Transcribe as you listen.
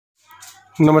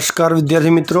નમસ્કાર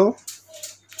વિદ્યાર્થી મિત્રો,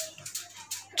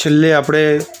 છેલ્લે આપણે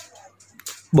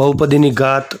બહુપદીની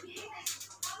ઘાત,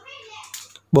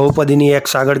 બહુપદીની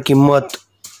x આગળ કિંમત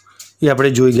એ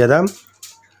આપણે જોઈ ગયા હતા.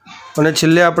 અને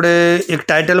છેલ્લે આપણે એક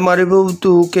ટાઇટલ માર્યું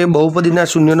હતું કે બહુપદીના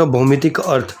શૂન્યનો ભૌમિતિક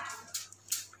અર્થ.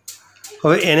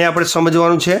 હવે એને આપણે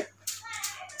સમજવાનું છે.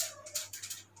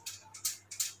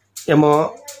 એમાં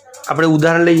આપણે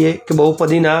ઉદાહરણ લઈએ કે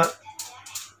બહુપદીના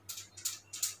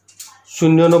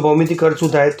શૂન્યનો ભૌમિતિક અર્થ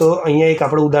શું થાય. તો અહીંયા એક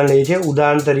આપણે ઉદાહરણ લઈએ છીએ.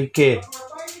 ઉદાહરણ તરીકે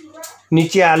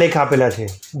નીચે આલેખ આપેલા છે,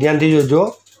 ધ્યાનથી જોજો.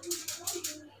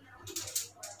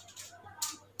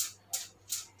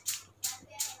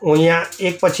 હું અહીંયા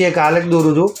એક પછી એક આલેખ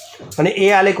દોરું છું અને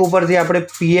એ આલેખ ઉપરથી આપણે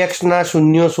pxના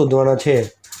શૂન્યો શોધવાના છે.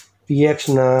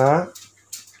 pxના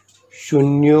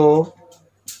શૂન્યો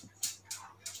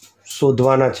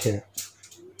શોધવાના છે.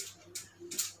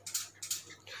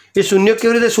 એ શૂન્ય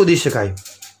કેવી રીતે શોધી શકાય?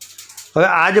 હવે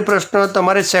આ જ પ્રશ્ન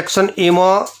તમારે સેક્શન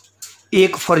એમાં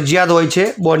એક ફરજિયાત હોય છે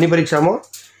બોર્ડની પરીક્ષામાં.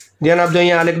 ધ્યાન આપજો,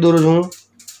 અહીંયા આલેખ દોરું છું.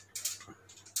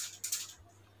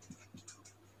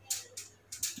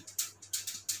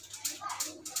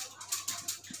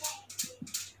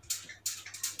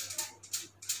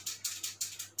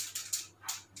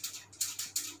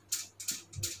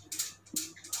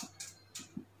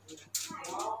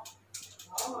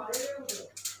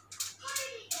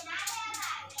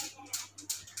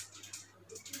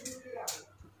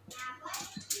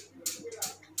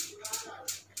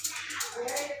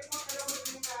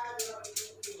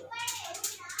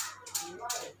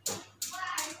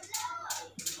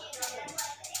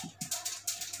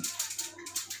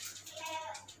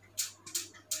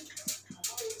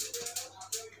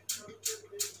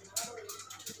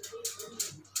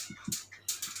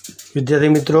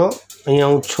 વિદ્યાર્થી મિત્રો,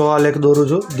 અહીંયા હું 6 આલેખ દોરું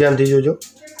છું, ધ્યાનથી જોજો.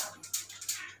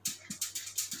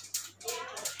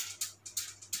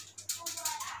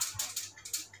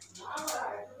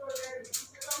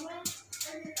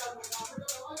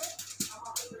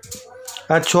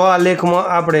 આ 6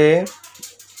 આલેખમાં આપણે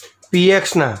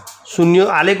pxના શૂન્યો,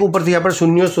 આલેખ ઉપરથી આપણે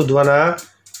શૂન્યો શોધવાના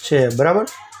છે, બરાબર.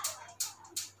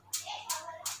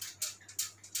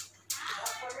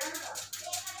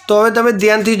 તો હવે તમે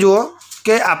ધ્યાનથી જુઓ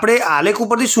કે આપણે આલેખ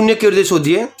ઉપરથી શૂન્ય કેવી રીતે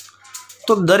શોધીએ.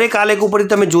 તો દરેક આલેખ ઉપરથી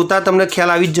તમે જોતા તમને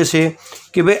ખ્યાલ આવી જ જશે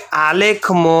કે ભાઈ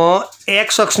આલેખમાં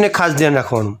એક્સ અક્ષને ખાસ ધ્યાન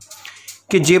રાખવાનું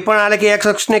કે જે પણ આલેખ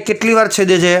એક્સ અક્ષને કેટલી વાર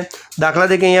છેદે છે. દાખલા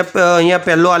તરીકે અહીંયા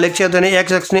પહેલો આલેખ છે તો એને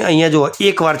એક્સ અક્ષને અહીંયા જુઓ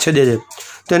એક વાર છેદે છે,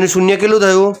 તો એનું શૂન્ય કેટલું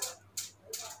થયું?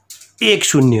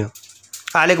 1 શૂન્ય.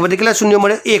 આલેખ પરથી કેટલા શૂન્ય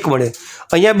મળે? 1 મળે.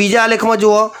 અહીંયા બીજા આલેખમાં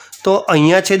જુઓ તો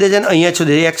અહીંયા છેદે છે અને અહીંયા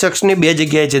છેદે છે. એક્સ અક્ષને 2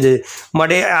 જગ્યાએ છેદે છે,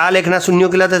 માટે આ આલેખના શૂન્યો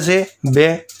કેટલા થશે? 2.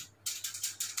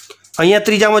 અહીંયા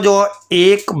ત્રીજામાં જુઓ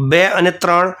 1, 2 અને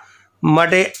 3,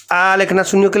 માટે આ આલેખના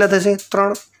શૂન્યો કેટલા થશે?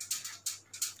 3.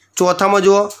 ચોથામાં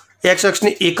જુઓ એક્સ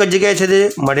અક્ષની એક જ જગ્યાએ છેદે છે,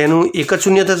 માટે એનું એક જ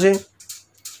શૂન્ય થશે.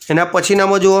 એના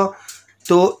પછીનામાં જુઓ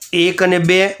તો 1 અને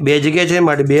 2 બે જગ્યાએ છે,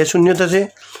 માટે 2 શૂન્ય થશે.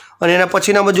 અને એના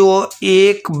પછીનામાં જુઓ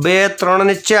 1, 2, 3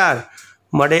 અને 4,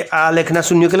 માટે આ આલેખના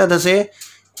શૂન્યો કેટલા થશે?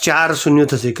 4 શૂન્ય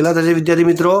થશે. કેટલા થશે વિદ્યાર્થી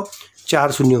મિત્રો? 4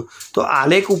 શૂન્યો. તો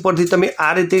આલેખ ઉપરથી તમે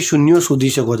આ રીતે શૂન્યો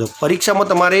શોધી શકો છો. પરીક્ષામાં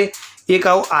તમારે એક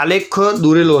આવો આલેખ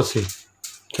દોરેલો હશે,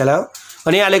 ખ્યાલ આવ્યો?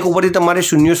 અને એ આલેખ ઉપરથી તમારે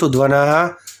શૂન્યો શોધવાના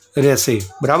રહેશે,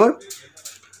 બરાબર.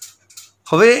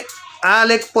 હવે આ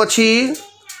આલેખ પછી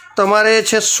તમારે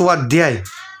છે સ્વાધ્યાય,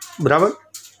 બરાબર.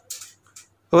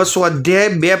 હવે સ્વાધ્યાય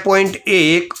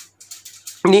 2.1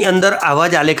 ની અંદર આવા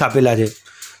જ આલેખ આપેલા છે.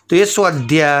 તો એ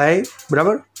સ્વાધ્યાય,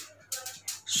 બરાબર,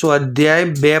 સ્વાધ્યાય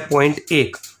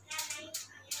 2.1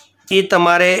 એ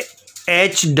તમારે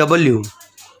HW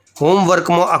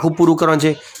હોમવર્કમાં આખું પૂરું કરવાનું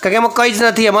છે, કારણ કે એમાં કંઈ જ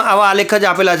નથી, એમાં આવા આલેખ જ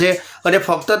આપેલા છે અને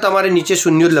ફક્ત તમારે નીચે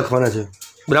શૂન્યો જ લખવાના છે,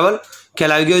 બરાબર.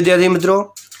 ખ્યાલ આવી ગયો વિદ્યાર્થી મિત્રો?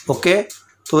 ઓકે,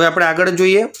 તો હવે આપણે આગળ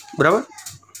જોઈએ, બરાબર.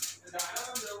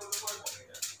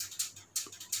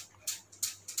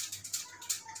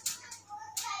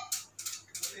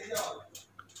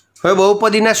 હવે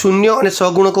બહુપદીના શૂન્યો અને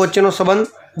સહગુણકો વચ્ચેનો સંબંધ,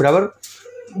 બરાબર.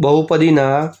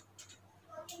 બહુપદીના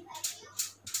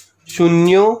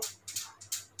શૂન્યો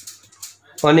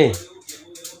અને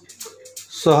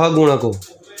સહગુણકો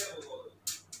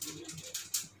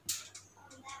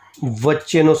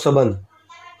વચ્ચેનો સંબંધ,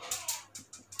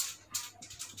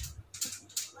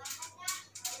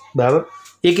 બરાબર.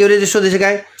 એ કેવી રીતે શોધી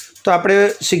શકાય? તો આપણે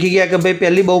શીખી ગયા કે ભાઈ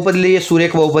પહેલી બહુપદી લઈએ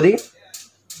સુરેખ બહુપદી.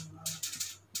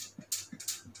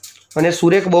 અને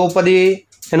સુરેખ બહુપદી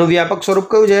એનું વ્યાપક સ્વરૂપ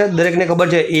કયું છે? દરેકને ખબર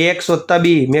છે, ax + b.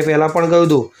 મેં પહેલાં પણ કહ્યું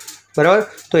હતું, બરાબર.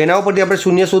 તો એના ઉપરથી આપણે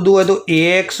શૂન્ય શોધવું હોય તો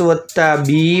ax + b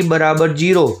 =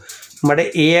 0, માટે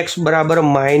ax =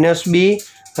 -b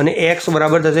અને x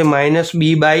બરાબર થશે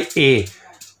 -b/a.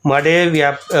 માટે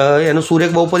એનું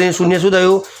સુરેખ બહુપદી શૂન્ય શું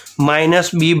થયું? -b/a.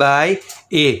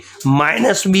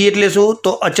 -b એટલે શું?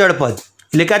 તો અચળ પદ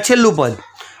એટલે કે આ છેલ્લું પદ.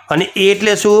 અને a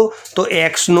એટલે શું? તો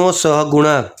x નો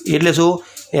સહગુણક. એટલે શું?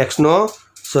 x નો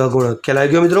સહગુણક. ખ્યાલ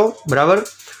આવી ગયો મિત્રો? બરાબર.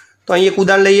 તો અહીં એક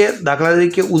ઉદાહરણ લઈએ. દાખલા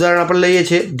તરીકે ઉદાહરણ આપણે લઈએ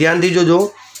છીએ, ધ્યાનથી જોજો.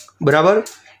 બરાબર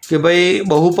કે ભાઈ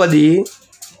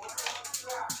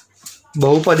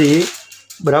બહુપદી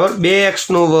બરાબર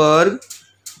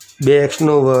 2x²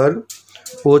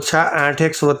 ઓછા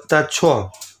 8x વત્તા 6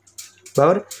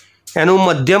 બરાબર એનું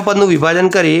મધ્યમ પદનું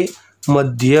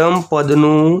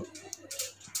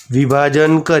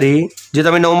વિભાજન કરી જે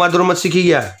તમે 9મા ધોરણમાં શીખી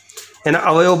ગયા એના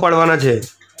અવયવો પાડવાના છે.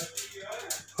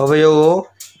 અવયવો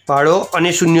પાડો અને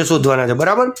શૂન્ય શોધવાના છે.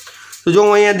 બરાબર. તો જો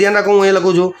હું અહીંયા ધ્યાન રાખું, હું અહીંયા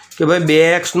લખું છું કે ભાઈ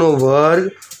 2x²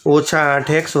 ઓછા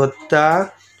 8x વત્તા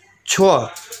 6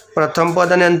 પ્રથમ પદ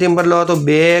અને અંતિમ પદ લો તો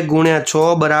 2 × 6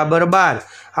 = 12.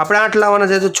 આપણે 8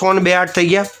 લાવવાના છે તો 6 ને 2 8 થઈ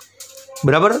ગયા.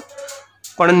 બરાબર.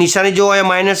 પણ નિશાની જો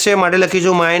અહીંયા માઇનસ છે માટે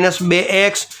લખીશું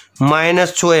 -2x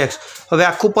 -6x. હવે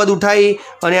આખું પદ ઉઠાવી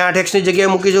અને 8xની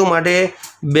જગ્યાએ મૂકીશું માટે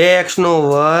 2x²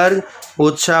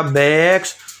 ઓછા 2x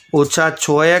ઓછા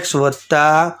 6x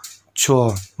વત્તા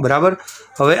 6. બરાબર.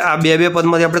 હવે આ બે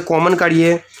પદમાંથી આપણે કોમન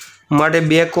કાઢીએ માટે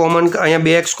 2 કોમન, અહીંયા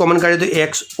 2x કોમન કાઢીએ તો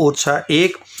x ઓછા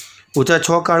 1 ઓછા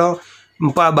 6 કાઢો.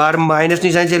 બહાર માઇનસ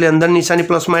નિશાની છે એટલે અંદર નિશાની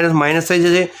પ્લસ માઇનસ થઈ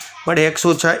જશે માટે x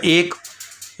ઓછા 1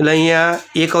 એટલે અહીંયા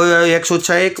એક આવ્યો x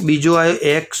ઓછા 1, બીજો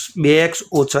આવ્યો 2x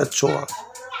ઓછા 6.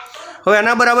 હવે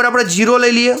આના બરાબર આપણે 0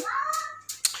 લઈ લઈએ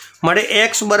માટે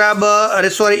x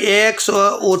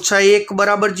ઓછા 1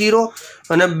 બરાબર 0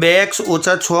 અને 2x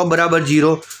ઓછા 6 બરાબર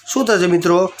 0. શું થશે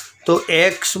મિત્રો? તો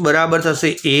x બરાબર થશે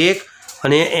 1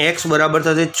 અને x બરાબર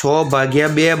થશે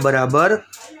 6/2 બરાબર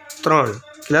 3.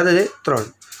 કેટલા થશે? 3.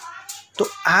 તો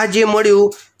આ જે મળ્યું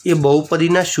એ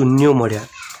બહુપદીના શૂન્યો મળ્યા.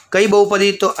 કઈ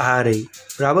બહુપદી? તો આ રહી.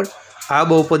 બરાબર. આ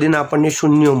બહુપદીના આપણને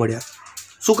શૂન્યો મળ્યા.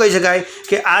 શું કહી શકાય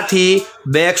કે આથી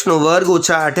 2x²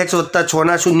 ઓછા 8x વત્તા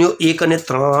 6ના શૂન્યો 1 અને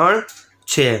 3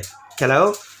 છે. ખ્યાલ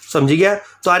આવ્યો? સમજી ગયા?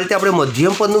 તો આ રીતે આપણે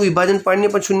મધ્યમ પદનું વિભાજન પાડીને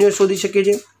પણ શૂન્યો શોધી શકીએ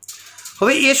છીએ.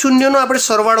 હવે એ શૂન્યનો આપણે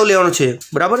સરવાળો લેવાનો છે.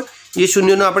 બરાબર. એ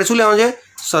શૂન્યનો આપણે શું લેવાનો છે?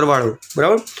 સરવાળો.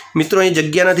 બરાબર. મિત્રો અહીં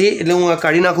જગ્યા નથી એટલે હું આ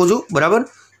કાઢી નાખું છું. બરાબર.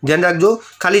 ધ્યાન રાખજો.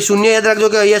 ખાલી શૂન્ય યાદ રાખજો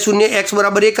કે અહીંયા શૂન્ય x = 1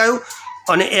 આવ્યું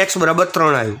અને x = 3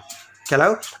 આવ્યું. ખ્યાલ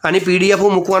આવ્યો? આની PDF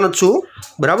હું મૂકવાનો જ છું.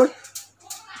 બરાબર.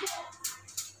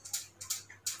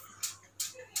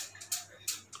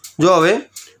 જો હવે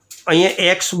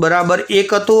અહીંયા x = 1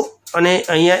 હતું અને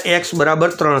અહીંયા x =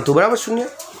 3 હતું. બરાબર. શૂન્ય.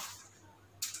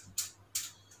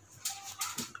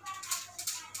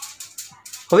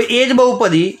 હવે એ જ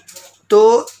બહુપદી તો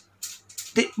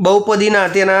બહુપદીના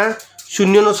તેના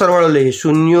શૂન્યનો સરવાળો લઈએ.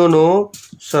 શૂન્યોનો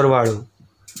સરવાળો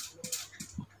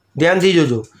ધ્યાનથી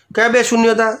જોજો. કયા બે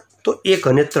શૂન્ય હતા? તો 1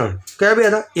 અને 3. કયા બે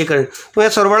હતા? 1 અને. તો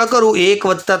અહીંયા સરવાળો કરું 1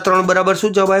 + 3 બરાબર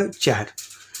શું જવાબ આવ્યો? 4.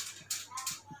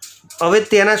 હવે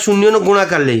તેના શૂન્યનો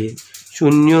ગુણાકાર લઈએ.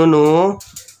 શૂન્યનો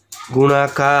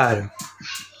ગુણાકાર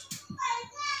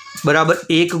બરાબર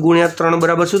 1 × 3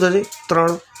 બરાબર શું થશે?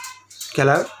 3.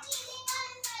 ખ્યાલ આવે?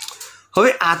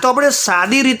 હવે આ તો આપણે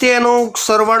સાદી રીતે એનો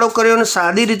સરવાળો કર્યો અને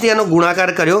સાદી રીતે એનો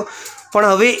ગુણાકાર કર્યો. પણ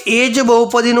હવે એ જ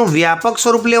બહુપદીનું વ્યાપક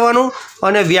સ્વરૂપ લેવાનું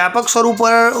અને વ્યાપક સ્વરૂપ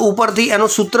ઉપરથી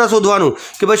એનું સૂત્ર શોધવાનું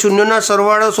કે ભાઈ શૂન્યના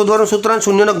સરવાળો શોધવાનું સૂત્ર અને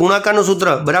શૂન્યના ગુણાકારનું સૂત્ર.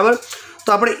 બરાબર. તો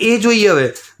આપણે એ જોઈએ. હવે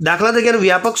દાખલા તરીકે એનું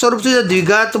વ્યાપક સ્વરૂપ શું છે?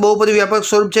 દ્વિઘાત બહુપદી વ્યાપક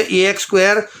સ્વરૂપ છે ax²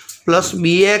 +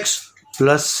 bx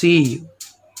 + c.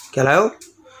 ખ્યાલ આવ્યો?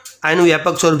 આ એનું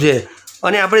વ્યાપક સ્વરૂપ છે.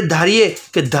 અને આપણે ધારીએ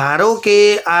કે ધારો કે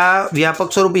આ વ્યાપક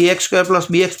સ્વરૂપ ax²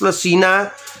 + bx + c ના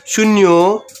શૂન્યો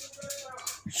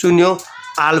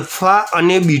આલ્ફા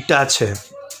અને બીટા છે.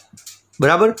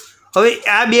 બરાબર. હવે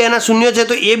આ બે એના શૂન્ય છે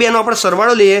તો એ બેનો આપણે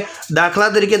સરવાળો લઈએ. દાખલા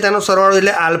તરીકે તેનો સરવાળો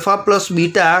એટલે આલ્ફા +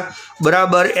 બીટા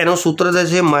બરાબર એનું સૂત્ર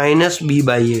થશે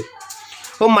 -b/a.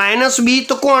 હવે -b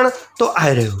તો કોણ? તો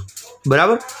આ રહ્યો.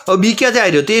 બરાબર. હવે બી ક્યાંથી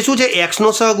આવી રહ્યો? તે શું છે? x નો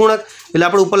સહગુણક. એટલે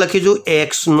આપણે ઉપર લખીશું x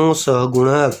નો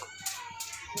સહગુણક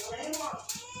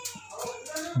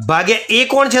ભાગ્યા એ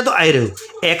કોણ છે? તો આવી રહ્યું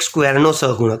x² નો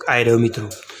સહગુણક. આવી રહ્યો મિત્રો.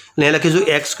 એટલે લખીશું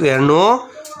x² નો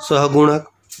સહગુણક.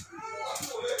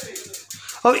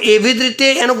 હવે એવી જ રીતે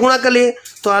એનો ગુણાકાર લઈએ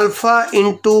તો આલ્ફા ×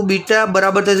 બીટા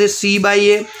બરાબર થશે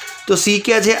c/a. તો c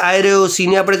ક્યાં છે? આવી રહ્યો. c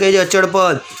ને આપણે કહીએ છીએ અચળ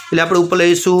પદ એટલે આપણે ઉપર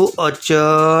લઈશું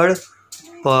અચળ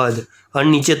પદ અને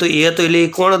નીચે તો એ હતો એટલે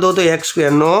કોણ હતો? તો x²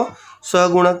 નો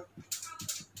સહગુણક.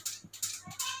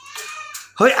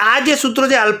 હવે આ જે સૂત્રો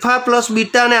છે આલ્ફા +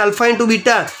 બીટા અને આલ્ફા ×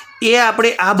 બીટા એ આપણે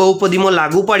આ બહુપદીમાં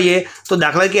લાગુ પાડીએ તો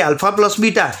દાખલા કે આલ્ફા +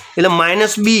 બીટા એટલે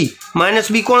 -b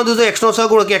કોણ હતું? તો x નો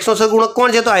સહગુણક. x નો સહગુણક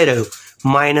કોણ છે? તો આવી રહ્યો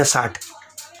 -8.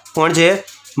 કોણ છે?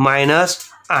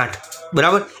 -8.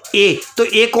 બરાબર. એ તો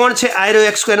એ કોણ છે આ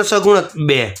રહ્યો x સ્ક્વેરનો સહગુણક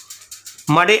 2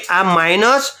 માટે આ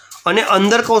માઇનસ અને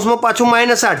અંદર કૌંસમાં પાછું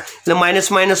 -8 એટલે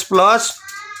માઇનસ માઇનસ પ્લસ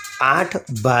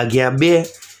 8/2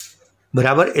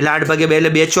 બરાબર એટલે 8/2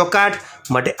 એટલે 2 ચોક 8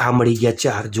 માટે આ મળી ગયા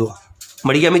 4 જો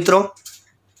મળી ગયા મિત્રો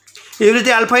એવી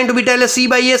રીતે આલ્ફા ઇન્ટુ બીટા એટલે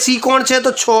c/a c કોણ છે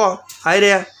તો 6 આવી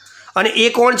રહ્યા અને એ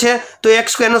કોણ છે તો x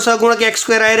સ્ક્વેરનો સહગુણક x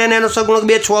સ્ક્વેર આવી રહ્યા અને એનો સહગુણક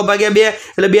 2 6/2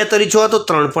 એટલે 2 તરી 6 તો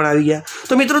 3 પણ આવી ગયા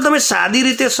તો મિત્રો તમે સાદી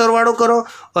રીતે સરવાળો કરો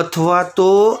અથવા તો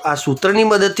આ સૂત્રની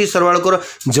મદદથી સરવાળો કરો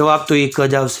જવાબ તો એક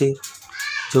જ આવશે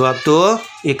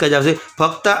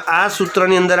ફક્ત આ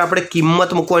સૂત્રની અંદર આપણે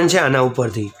કિંમત મૂકવાની છે આના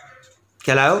ઉપરથી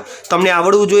ખ્યાલ આવ્યો તમને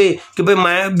આવડવું જોઈએ કે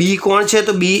ભાઈ b કોણ છે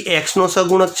તો b x નો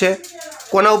સહગુણક છે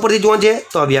કોના ઉપરથી જોવાનું છે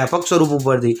તો આ વ્યાપક સ્વરૂપ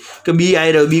ઉપરથી કે b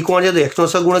આવી રહ્યો b કોણ છે તો x નો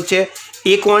સહગુણક છે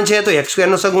એ કોણ છે તો x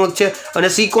સ્ક્વેરનો સહગુણક છે અને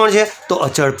c કોણ છે તો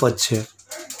અચળ પદ છે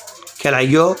ખ્યાલ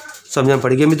આવી ગયો સમજણ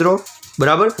પડી ગઈ મિત્રો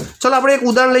બરાબર ચલો આપણે એક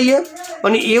ઉદાહરણ લઈએ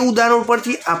અને એ ઉદાહરણ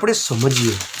ઉપરથી આપણે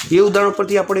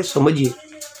સમજીએ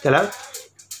ખ્યાલ આવે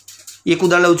એક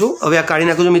ઉદાહરણ લઉં છું હવે આ કાઢી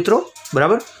નાખું છું મિત્રો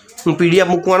બરાબર હું PDF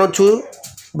મૂકવાનો જ છું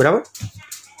બરાબર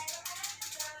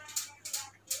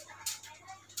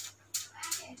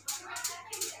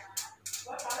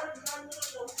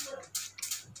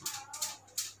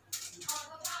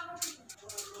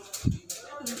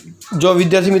જો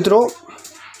વિદ્યાર્થી મિત્રો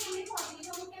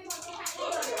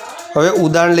હવે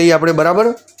ઉદાહરણ લઈએ આપણે બરાબર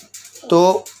તો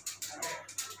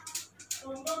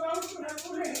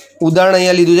ઉદાહરણ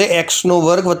અહીંયા લીધું છે x²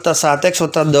 + 7x +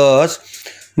 10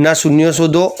 ના શૂન્ય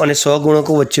શોધો અને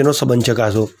સહગુણકો વચ્ચેનો સંબંધ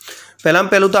ચકાસો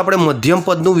પહેલું તો આપણે મધ્યમ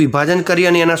પદનું વિભાજન કરી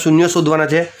અને એના શૂન્ય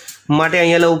શોધવાના છે માટે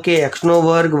અહીંયા લઉં કે x²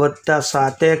 +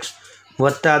 7x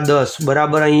 + 10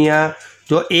 બરાબર અહીંયા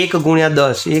જો 1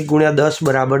 × 10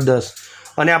 બરાબર 10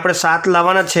 અને આપણે 7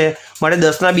 લાવવાના છે માટે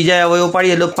 10ના બીજા અવયવ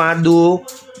પાડીએ એટલે 5 દુ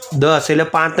 10 એટલે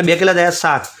 5 ને 2 કેટલા થયા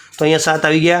 7 તો અહીંયા 7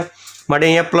 આવી ગયા માટે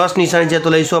અહીંયા પ્લસ નિશાની છે તો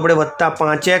લઈશું આપણે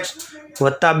 +5x +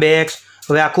 2x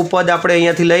હવે આખું પદ આપણે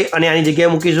અહીંયાથી લઈ અને આની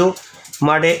જગ્યાએ મૂકીશું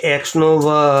માટે x²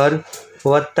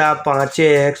 +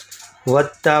 5x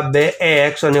 +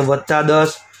 2x અને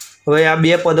 +10 હવે આ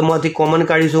બે પદમાંથી કોમન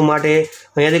કાઢીશું માટે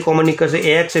અહીંયાથી કોમન નીકળશે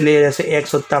x એટલે રહેશે x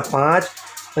 + 5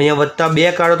 અહીંયા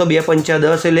 +2 કાઢો તો 2 × 5 =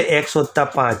 10 એટલે x +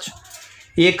 5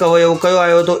 એક અવયવ કયો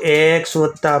આવ્યો તો x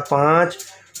 + 5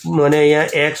 અને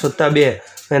અહીંયા x + 2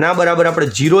 એના બરાબર આપણે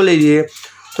 0 લઈ લઈએ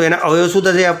તો એના અવયવ શું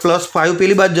થશે આ +5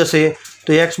 પેલી બાજુ જશે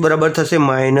તો x બરાબર થશે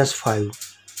 -5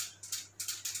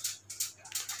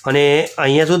 અને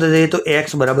અહીંયા શું થશે તો x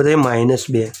બરાબર થશે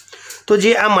 -2 તો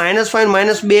જે આ -5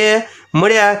 -2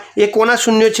 મળ્યા એ કોના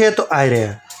શૂન્ય છે તો આ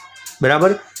રહ્યા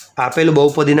બરાબર આપેલું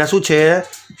બહુપદીના શું છે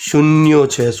શૂન્યો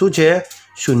છે શું છે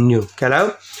શૂન્યો ખ્યાલ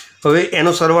આવ્યો હવે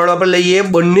એનો સરવાળો આપણે લઈએ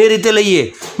બંને રીતે લઈએ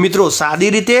મિત્રો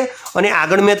સાદી રીતે અને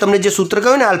આગળ મેં તમને જે સૂત્ર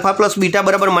કહ્યું ને આલ્ફા + બીટા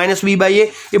બરાબર -b/a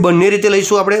એ બંને રીતે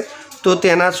લઈશું આપણે તો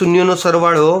તેના શૂન્યોનો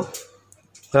સરવાળો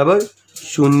બરાબર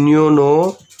શૂન્યોનો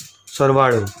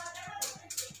સરવાળો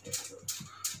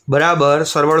બરાબર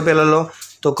સરવાળો પહેલાં લો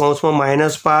તો કૌંસમાં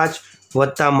 -5 +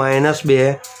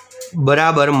 -2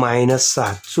 બરાબર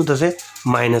 -7 શું થશે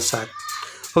 -7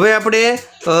 હવે આપણે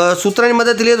સૂત્રની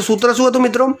મદદથી લઈએ તો સૂત્ર શું હતું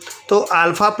મિત્રો તો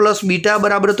આલ્ફા + બીટા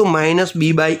બરાબર હતું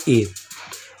 -b/a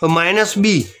 -b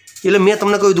એટલે મેં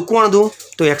તમને કહ્યું હતું કોણ હતું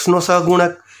તો x નો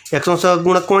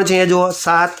સહગુણક કોણ છે અહીંયા જુઓ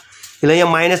 7 એટલે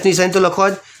અહીંયા માઇનસ નિશાની તો લખો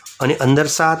જ અને અંદર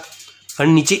 7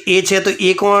 અને નીચે a છે તો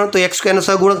a કોણ તો x² નો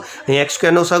સહગુણક અહીંયા x²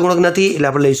 નો સહગુણક નથી એટલે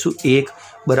આપણે લઈશું 1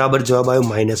 બરાબર જવાબ આવ્યો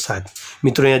 -7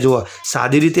 મિત્રો અહીંયા જુઓ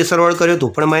સાદી રીતે સરવાળો કર્યો તો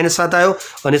પણ -7 આવ્યો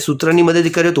અને સૂત્રની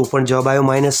મદદથી કર્યો તો પણ જવાબ આવ્યો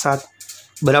 -7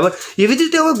 બરાબર એવી જ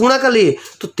રીતે હવે ગુણાકાર લઈએ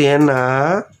તો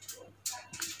તેના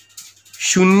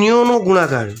શૂન્યોનો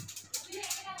ગુણાકાર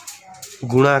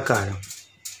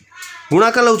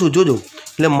લઉં છું જોજો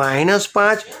એટલે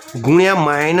 -5 ×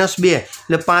 -2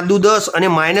 એટલે 5 દુ 10 અને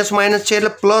માઇનસ છે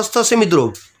એટલે પ્લસ થશે મિત્રો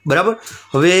બરાબર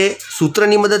હવે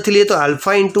સૂત્રની મદદથી લઈએ તો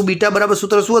આલ્ફા × બીટા બરાબર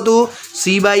સૂત્ર શું હતું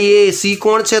c/a c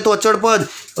કોણ છે તો અચળ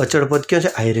પદ ક્યાં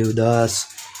છે આવી રહ્યું 10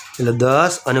 એટલે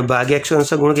 10 અને ભાગ્યા x નો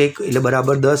સહગુણક 1 એટલે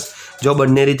બરાબર 10 જો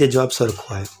બંને રીતે જવાબ સરખો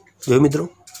આવ્યો જોયું મિત્રો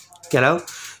ખ્યાલ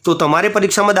આવ્યો તો તમારે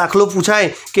પરીક્ષામાં દાખલો પૂછાય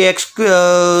કે x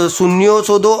શૂન્યો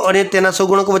શોધો અને તેના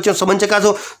સહગુણકો વચ્ચેનો સંબંધ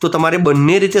ચકાસો તો તમારે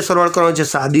બંને રીતે સરવાળો કરવાનો છે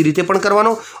સાદી રીતે પણ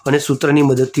કરવાનો અને સૂત્રની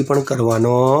મદદથી પણ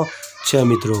કરવાનો છે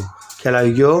મિત્રો ખ્યાલ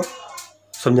આવી ગયો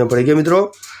સમજણ પડી ગઈ મિત્રો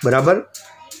બરાબર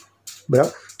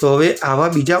તો હવે આવા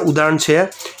બીજા ઉદાહરણ છે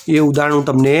એ ઉદાહરણ હું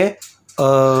તમને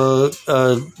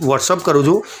વોટ્સઅપ કરું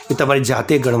છું એ તમારી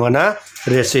જાતે ગણવાના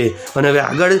રહેશે અને હવે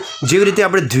આગળ જેવી રીતે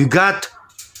આપણે દ્વિઘાત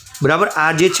બરાબર આ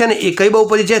જે છે ને એ કઈ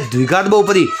બહુપદી છે દ્વિઘાત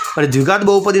બહુપદી અને દ્વિઘાત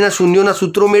બહુપદીના શૂન્યોના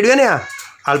સૂત્રો મેળવીએ ને આ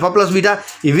આલ્ફા + બીટા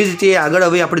એવી જ રીતે આગળ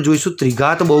હવે આપણે જોઈશું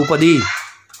ત્રિઘાત બહુપદી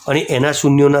અને એના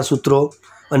શૂન્યોના સૂત્રો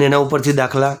અને એના ઉપરથી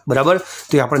દાખલા, બરાબર.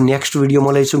 તો એ આપણે નેક્સ્ટ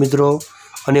વિડીયોમાં લઈશું મિત્રો.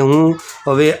 અને હું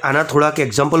હવે આના થોડાક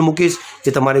એક્ઝામ્પલ મૂકીશ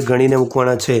એ તમારે ગણીને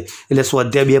મૂકવાના છે. એટલે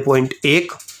સ્વાધ્યાય 2.1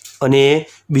 અને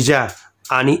બીજા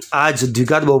આની આ જ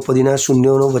દ્વિઘાત બહુપદીના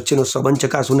શૂન્યોનો વચ્ચેનો સંબંધ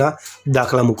ચકાસવાના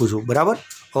દાખલા મૂકું છું, બરાબર.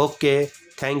 Okay,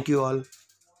 thank you all.